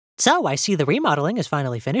So, I see the remodeling is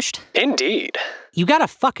finally finished. Indeed. You got a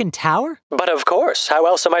fucking tower? But of course, how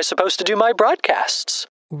else am I supposed to do my broadcasts?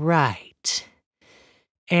 Right.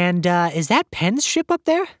 And, is that Penn's ship up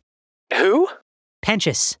there? Who?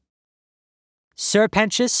 Pentious. Sir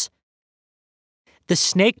Pentious? The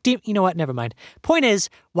snake demon? You know what? Never mind. Point is,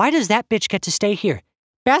 why does that bitch get to stay here?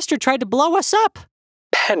 Bastard tried to blow us up.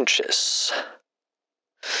 Pentious.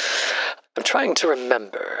 I'm trying to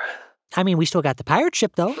remember. I mean, we still got the pirate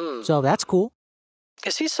ship, though, so that's cool.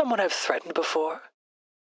 Is he someone I've threatened before?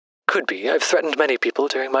 Could be. I've threatened many people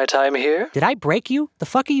during my time here. Did I break you? The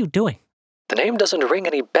fuck are you doing? The name doesn't ring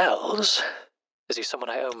any bells. Is he someone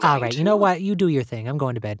I owe money All right, to? you know what? You do your thing. I'm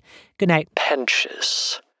going to bed. Good night.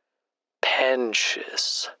 Pentious.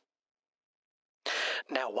 Pentious.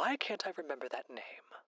 Now, why can't I remember that name?